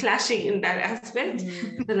we're clashing in that aspect.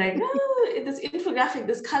 They're like, no, this infographic,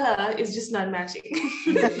 this color is just not matching.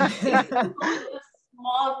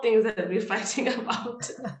 Small things that we're fighting about.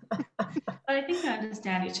 But I think we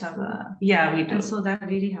understand each other. Yeah, we do. And so that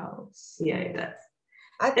really helps. Yeah, it does.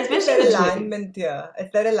 I think it's that alignment here.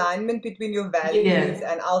 It's that alignment between your values,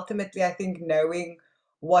 and ultimately, I think knowing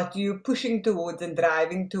what you're pushing towards and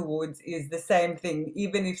driving towards is the same thing,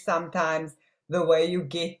 even if sometimes the way you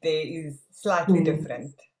get there is slightly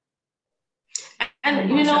different.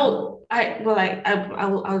 And I'll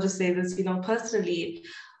just say this, personally,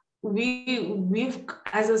 we've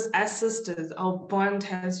as sisters, our bond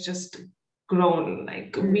has just grown.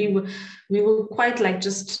 Like we were quite like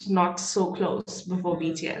just not so close before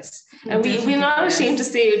BTS, and we're not ashamed to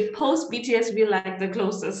say it. Post BTS, we're like the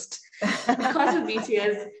closest because of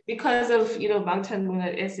BTS, because of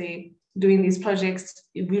BangtanmoonlightSA doing these projects.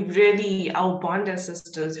 Our bond as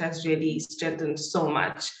sisters has really strengthened so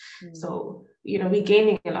much. So we're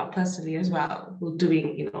gaining a lot personally as well. We're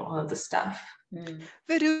doing all of the stuff.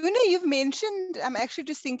 Varuna, you've mentioned, I'm actually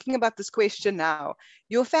just thinking about this question now.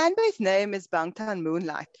 Your fan base name is Bangtan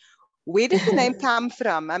Moonlight. Where does the name come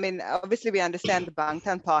from? I mean, obviously we understand the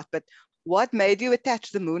Bangtan part, but what made you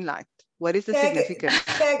attach the moonlight? What is the significance?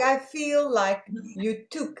 I feel like you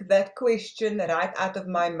took that question right out of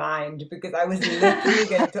my mind, because I was literally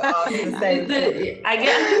going to ask the same thing. I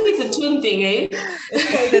think it's a twin thing, eh?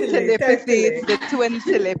 It's the twin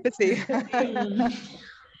telepathy.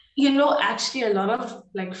 Actually, a lot of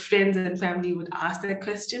like friends and family would ask that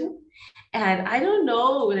question, and I don't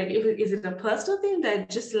know, like, is it a personal thing that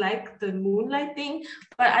just like the moonlight thing?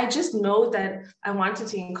 But I just know that I wanted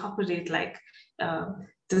to incorporate like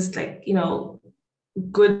this, like,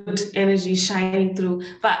 good energy shining through.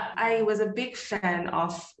 But I was a big fan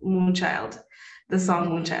of Moonchild, the song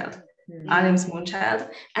Moonchild, Arnim's Moonchild,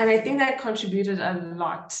 and I think that contributed a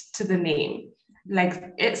lot to the name.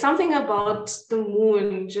 Like, it's something about the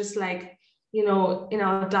moon, just like, in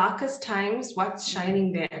our darkest times, what's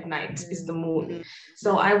shining there at night is the moon.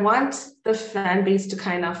 So I want the fan base to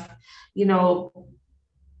kind of,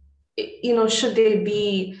 should there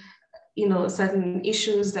be, certain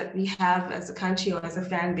issues that we have as a country or as a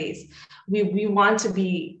fan base, we want to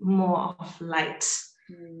be more of light,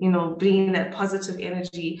 bringing that positive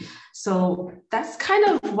energy. So that's kind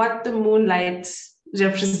of what the moonlight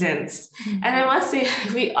represents. And I must say,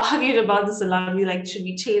 we argued about this a lot. We like, should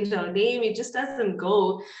we change our name? It just doesn't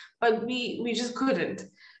go, but we just couldn't,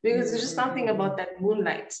 because there's just something about that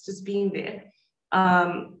moonlight just being there.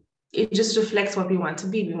 It just reflects what we want to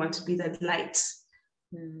be. We want to be that light.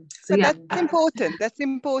 So that's important. That's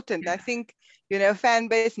important. I think, you know, fan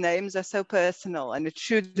base names are so personal, and it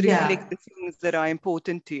should reflect the things that are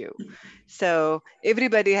important to you. So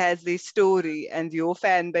everybody has their story, and your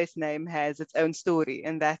fan base name has its own story,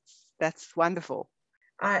 and that's wonderful.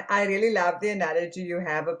 I really love the analogy you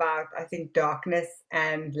have about, I think, darkness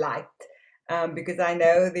and light. Because I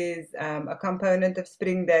know there's a component of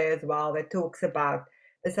Spring Day as well that talks about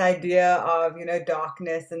this idea of, you know,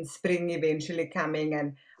 darkness and spring eventually coming.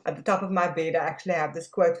 And at the top of my bed, I actually have this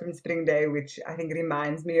quote from Spring Day, which I think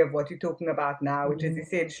reminds me of what you're talking about now, which is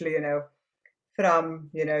essentially, you know, from,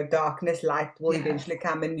 you know, darkness, light will eventually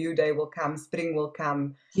come, a new day will come, spring will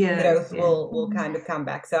come, growth will kind of come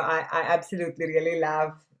back. So I absolutely really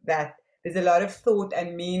love that there's a lot of thought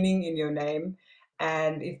and meaning in your name.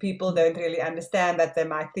 And if people don't really understand that, they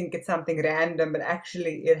might think it's something random, but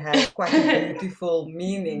actually it has quite a beautiful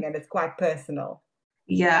meaning and it's quite personal.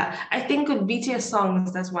 Yeah, I think with BTS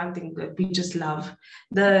songs, that's one thing that we just love.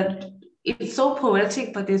 It's so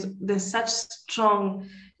poetic, but there's such strong,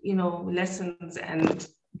 you know, lessons, and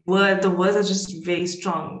the words are just very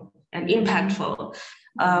strong and impactful.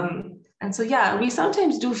 And so, yeah, we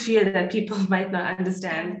sometimes do fear that people might not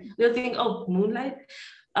understand. They'll think, oh, moonlight.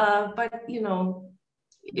 But, you know,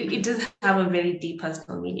 it does have a very deep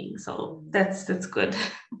personal meaning. So that's good.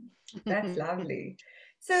 That's lovely.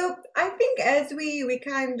 So I think as we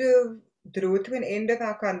kind of draw to an end of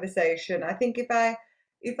our conversation, I think if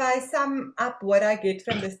I sum up what I get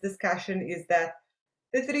from this discussion is that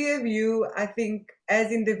the three of you, I think,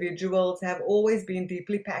 as individuals, have always been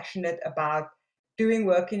deeply passionate about doing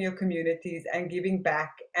work in your communities and giving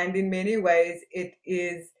back. And in many ways, it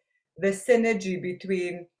is the synergy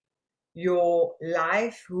between your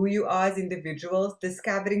life, who you are as individuals,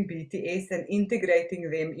 discovering BTS and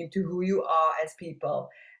integrating them into who you are as people.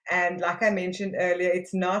 And like I mentioned earlier,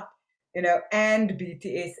 it's not, you know, and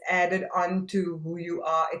BTS added on to who you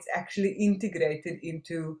are. It's actually integrated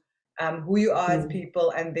into who you are as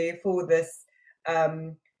people, and therefore this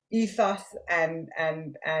ethos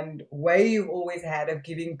and way you've always had of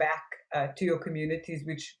giving back to your communities,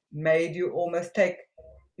 which made you almost take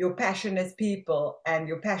your passion as people and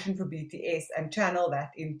your passion for BTS and channel that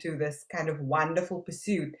into this kind of wonderful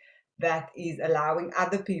pursuit that is allowing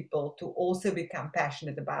other people to also become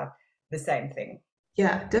passionate about the same thing.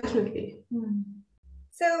 Yeah, definitely.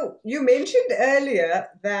 So you mentioned earlier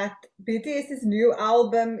that BTS's new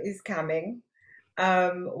album is coming.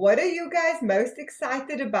 What are you guys most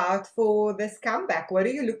excited about for this comeback? What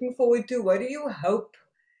are you looking forward to? What do you hope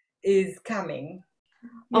is coming?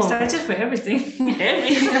 I'm excited for everything.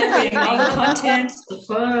 Everything. All the content, the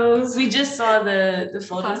photos. We just saw the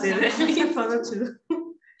photos. Photo too.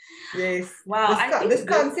 Yes. Wow. This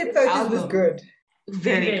concept photos was good.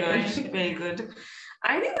 Very good. Very good.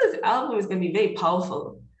 I think this album is going to be very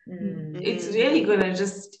powerful. It's really going to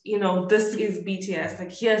just, you know, this is BTS.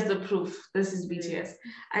 Like, here's the proof. This is BTS.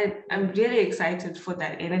 I'm really excited for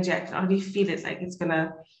that energy. I can already feel it. Like, it's going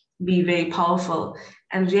to be very powerful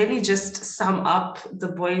and really just sum up the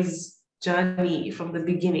boys' journey from the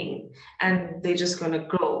beginning, and they're just going to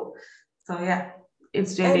grow. So yeah,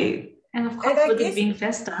 it's really... And of course, with it being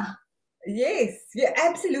Festa. Yes, yeah,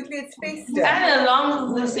 absolutely, it's Festa. And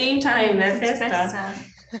along the same time, that's Festa.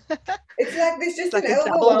 It's like there's just an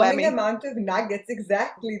overwhelming amount of nuggets,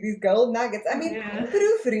 exactly, these gold nuggets. I mean,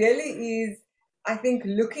 proof really is, I think,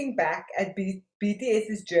 looking back at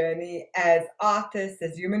BTS's journey as artists,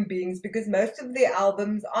 as human beings, because most of their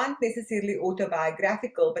albums aren't necessarily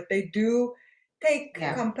autobiographical, but they do take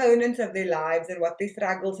components of their lives and what their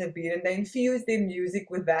struggles have been, and they infuse their music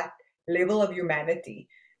with that level of humanity.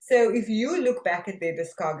 So if you look back at their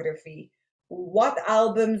discography, what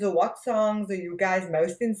albums or what songs are you guys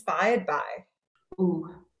most inspired by?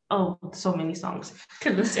 Oh, so many songs.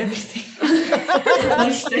 Could list everything.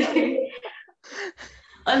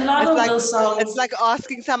 A lot of those songs. It's like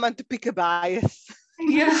asking someone to pick a bias.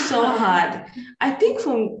 Yeah, so hard. I think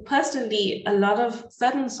for personally, a lot of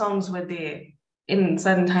certain songs were there in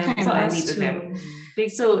certain times when I needed them.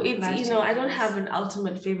 So it's, you know, I don't have an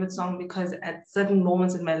ultimate favorite song because at certain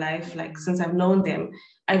moments in my life, like since I've known them,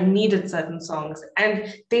 I've needed certain songs,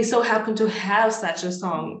 and they so happen to have such a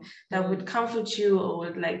song that would comfort you or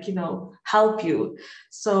would, like, you know, help you.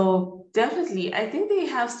 So definitely, I think they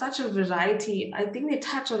have such a variety. I think they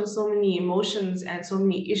touch on so many emotions and so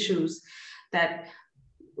many issues that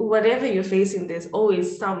whatever you're facing, there's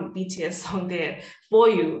always some BTS song there for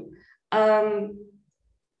you.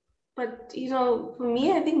 But, you know, for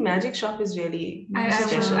me, I think Magic Shop is really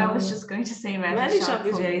special. I was just going to say Magic Shop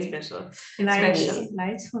is very special.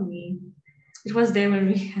 Lights for me. It was there when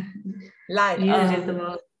we Lights. needed it the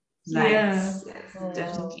most. Lights, yes,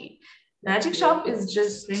 definitely. Magic Shop is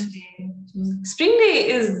just Spring Day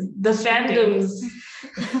is the fandom's,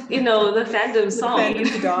 the fandom song. The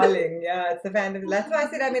fandom's darling. Yeah, it's the fandom. That's why I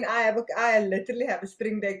said, I literally have a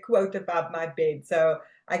Spring Day quote above my bed. So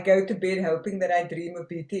I go to bed hoping that I dream of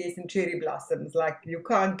BTS and cherry blossoms. Like, you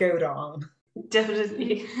can't go wrong.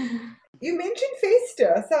 Definitely. You mentioned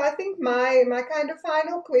Festa. So I think my kind of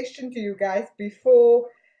final question to you guys before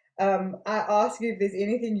I ask you if there's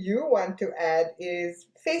anything you want to add is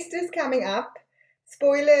Festa's coming up.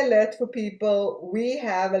 Spoiler alert for people, we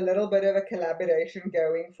have a little bit of a collaboration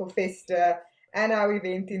going for Festa and our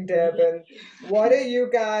event in Durban. What are you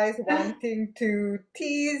guys wanting to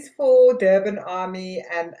tease for Durban Army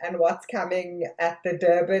and what's coming at the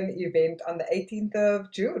Durban event on the 18th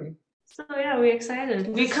of June? So yeah, we're excited.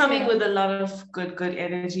 We're coming with a lot of good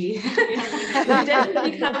energy. We're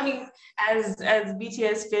definitely coming as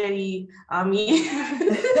BTS Fairy Army.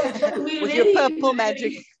 With your purple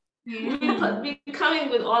magic. We're coming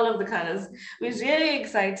with all of the colors. We're really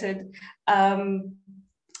excited.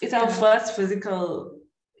 It's our first physical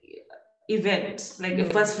event, like the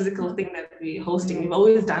first physical thing that we're hosting. We've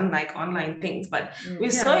always done like online things, but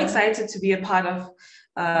we're so excited to be a part of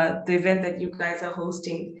the event that you guys are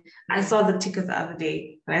hosting. I saw the tickets the other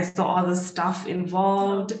day and I saw all the stuff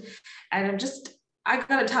involved, and I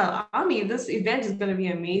gotta tell Army, this event is gonna be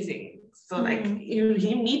amazing. So like you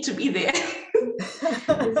need to be there.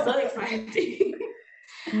 It's so exciting.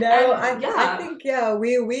 No, I think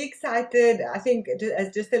we're excited. I think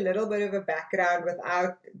as just a little bit of a background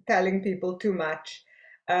without telling people too much.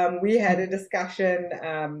 We had a discussion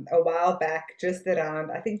a while back just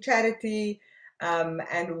around, I think, charity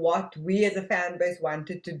and what we as a fan base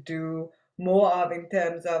wanted to do more of in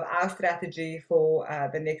terms of our strategy for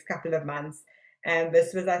the next couple of months. And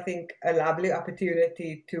this was, I think, a lovely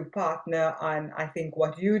opportunity to partner on, I think,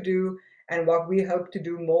 what you do and what we hope to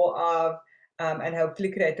do more of, and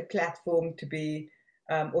hopefully create a platform to be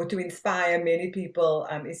or to inspire many people,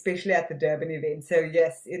 especially at the Durban event. So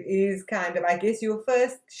yes, it is kind of, I guess, your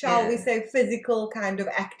first, shall we say, physical kind of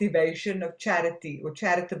activation of charity or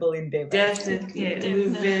charitable endeavor. Definitely. We're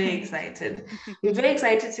very excited. We're very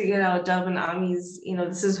excited to get our Durban Armies.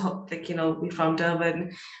 This is like, we're from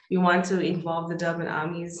Durban. We want to involve the Durban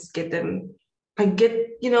Armies, get them,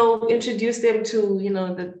 introduce them to,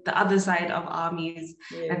 the other side of armies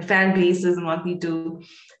and fan bases and what we do.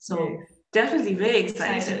 So definitely very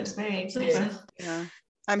excited. Very excited. Yeah.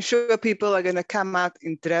 I'm sure people are going to come out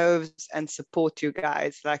in droves and support you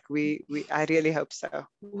guys. Like I really hope so.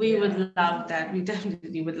 We would love that. We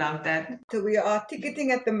definitely would love that. So we are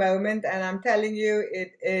ticketing at the moment, and I'm telling you,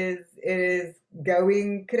 it is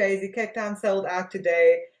going crazy. Cape Town sold out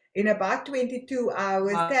today. In about 22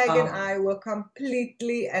 hours, Tag and I were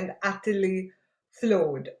completely and utterly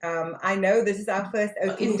floored. I know this is our first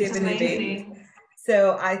OT7 event.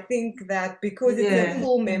 So I think that because it's a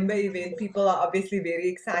full member event, people are obviously very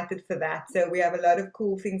excited for that. So we have a lot of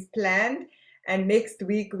cool things planned. And next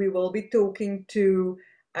week we will be talking to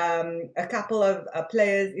a couple of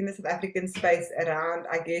players in the South African space around,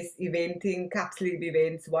 I guess, eventing, cup sleeve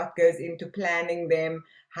events, what goes into planning them,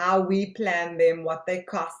 how we plan them, what they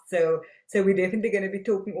cost. So we're definitely going to be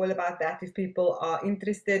talking all about that if people are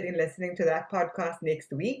interested in listening to that podcast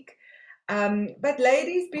next week. But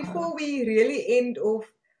ladies, before we really end off,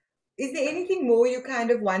 is there anything more you kind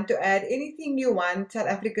of want to add? Anything you want South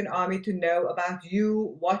African Army to know about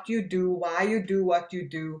you, what you do, why you do what you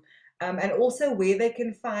do, and also where they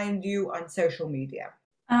can find you on social media?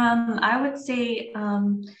 I would say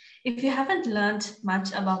if you haven't learned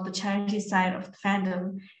much about the charity side of the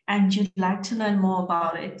fandom and you'd like to learn more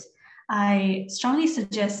about it, I strongly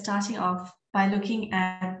suggest starting off by looking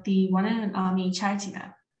at the One in an Army charity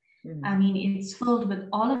map. I mean, it's filled with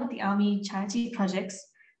all of the Army charity projects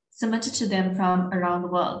submitted to them from around the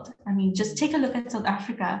world. I mean, just take a look at South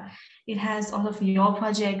Africa. It has all of your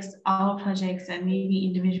projects, our projects, and maybe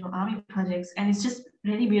individual Army projects. And it's just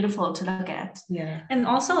really beautiful to look at. Yeah. And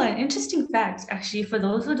also an interesting fact, actually, for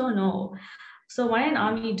those who don't know. So One in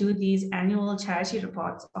Army do these annual charity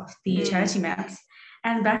reports of the charity maps.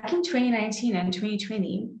 And back in 2019 and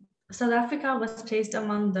 2020, South Africa was placed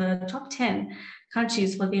among the top 10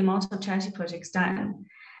 countries for the amount of charity projects done.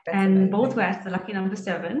 That's and amazing. Both were at the lucky number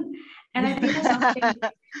 7. And I think that's something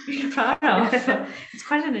to be proud of. It's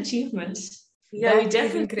quite an achievement. Yeah, we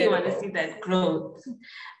definitely want to see that growth.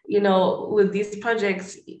 With these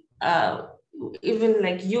projects, even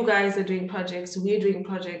like you guys are doing projects, we're doing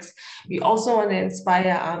projects. We also want to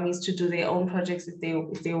inspire armies to do their own projects if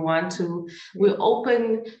they want to. We're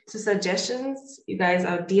open to suggestions. You guys,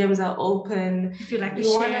 our DMs are open. If you like to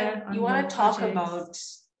you share, want to talk about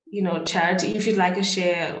charity, if you'd like to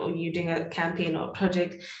share or you're doing a campaign or a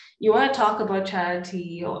project, you want to talk about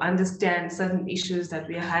charity or understand certain issues that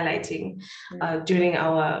we are highlighting during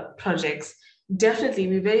our projects, definitely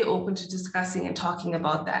we're very open to discussing and talking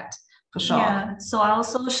about that for sure. Yeah, so our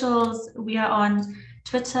socials, we are on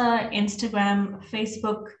Twitter, Instagram,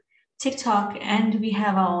 Facebook, TikTok, and we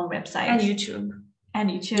have our own website. And YouTube.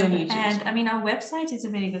 And I mean, our website is a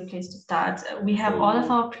very good place to start. We have all of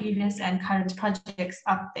our previous and current projects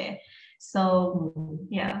up there. So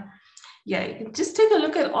yeah, you can just take a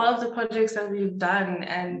look at all of the projects that we've done,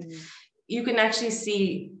 and you can actually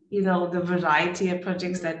see the variety of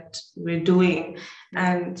projects that we're doing.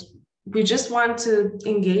 And we just want to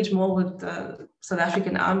engage more with the South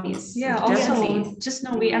African armies. Yeah, also just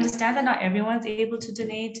know we understand that not everyone's able to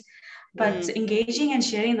donate, but engaging and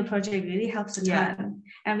sharing the project really helps a ton.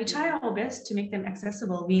 And we try our best to make them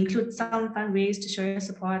accessible. We include some fun ways to show your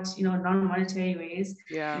support, non-monetary ways.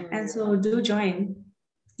 Yeah. And so do join.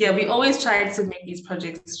 Yeah, we always try to make these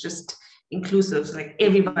projects just inclusive, so like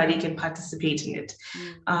everybody can participate in it.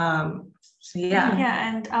 So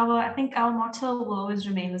and I think our motto will always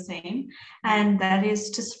remain the same, and that is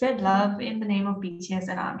to spread love in the name of BTS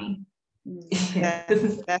and ARMY.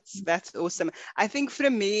 That's awesome. I think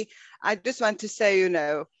from me, I just want to say,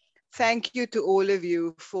 thank you to all of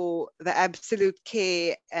you for the absolute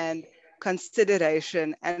care and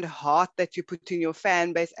consideration and heart that you put in your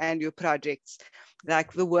fan base and your projects.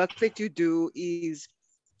 Like the work that you do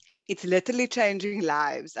it's literally changing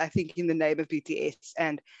lives, I think, in the name of BTS.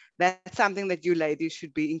 And that's something that you ladies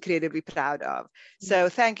should be incredibly proud of. So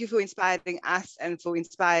thank you for inspiring us and for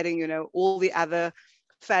inspiring, all the other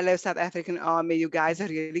fellow South African Army. You guys are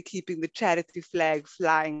really keeping the charity flag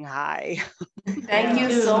flying high. Thank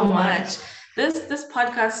you so much. This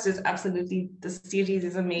podcast is absolutely, the series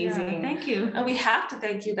is amazing. Yeah, thank you. And we have to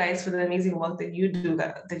thank you guys for the amazing work that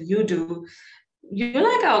you do. You're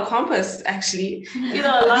like our compass, actually. A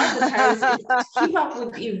lot of the times to keep up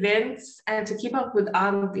with events and to keep up with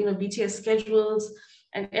BTS schedules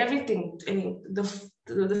and everything. I mean, the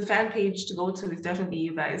fan page to go to is definitely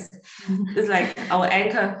you guys. It's like our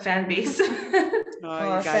anchor fan base. You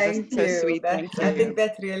guys thank are you. so sweet. Thank you. I think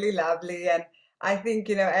that's really lovely. And I think,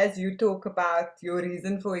 as you talk about your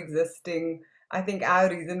reason for existing, I think our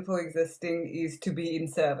reason for existing is to be in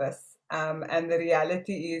service. And the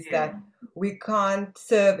reality is that we can't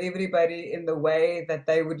serve everybody in the way that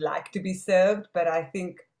they would like to be served. But I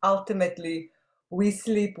think ultimately we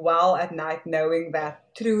sleep well at night knowing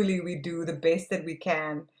that truly we do the best that we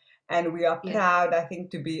can. And we are proud, I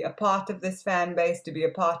think, to be a part of this fan base, to be a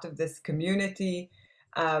part of this community,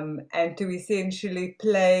 and to essentially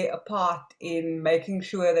play a part in making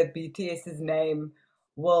sure that BTS's name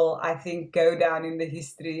will, I think, go down in the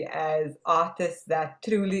history as artists that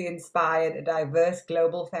truly inspired a diverse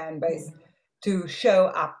global fan base to show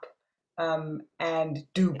up and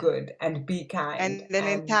do good and be kind. And an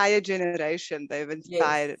entire generation they've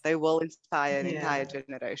inspired. They will inspire an entire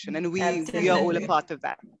generation. And we are all a part of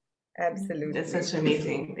that. Absolutely. That's such an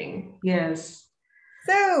amazing thing. Yes.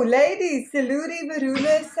 So, ladies, Saluri,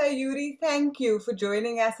 Varuna, Sayuri, thank you for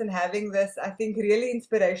joining us and having this, I think, really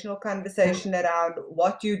inspirational conversation around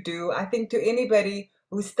what you do. I think to anybody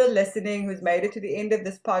who's still listening, who's made it to the end of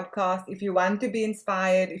this podcast, if you want to be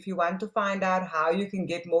inspired, if you want to find out how you can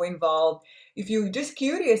get more involved, if you're just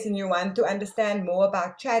curious and you want to understand more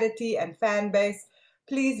about charity and fan base,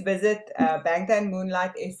 please visit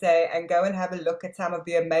BangtanmoonlightSA and go and have a look at some of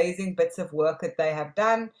the amazing bits of work that they have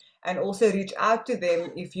done. And also reach out to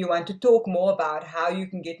them if you want to talk more about how you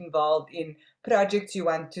can get involved in projects you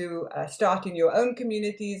want to start in your own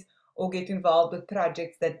communities, or get involved with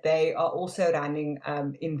projects that they are also running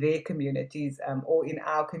in their communities or in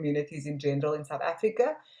our communities in general in South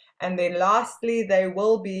Africa. And then lastly, they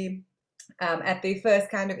will be at their first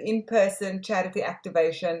kind of in-person charity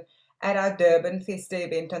activation at our Durban Festa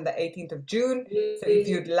event on the 18th of June. So if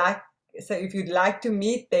you'd like to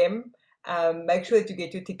meet them, make sure that you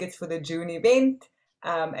get your tickets for the June event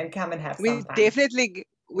and come and have some fun.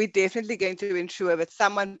 We're definitely going to ensure that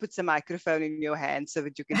someone puts a microphone in your hand so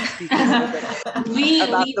that you can speak a little bit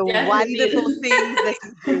about the wonderful things that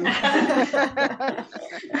you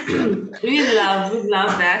do. We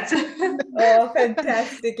love that. Oh,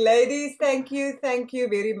 fantastic. Ladies, thank you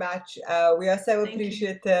very much. We are so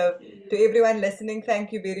appreciative. To everyone listening,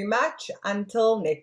 thank you very much. Until next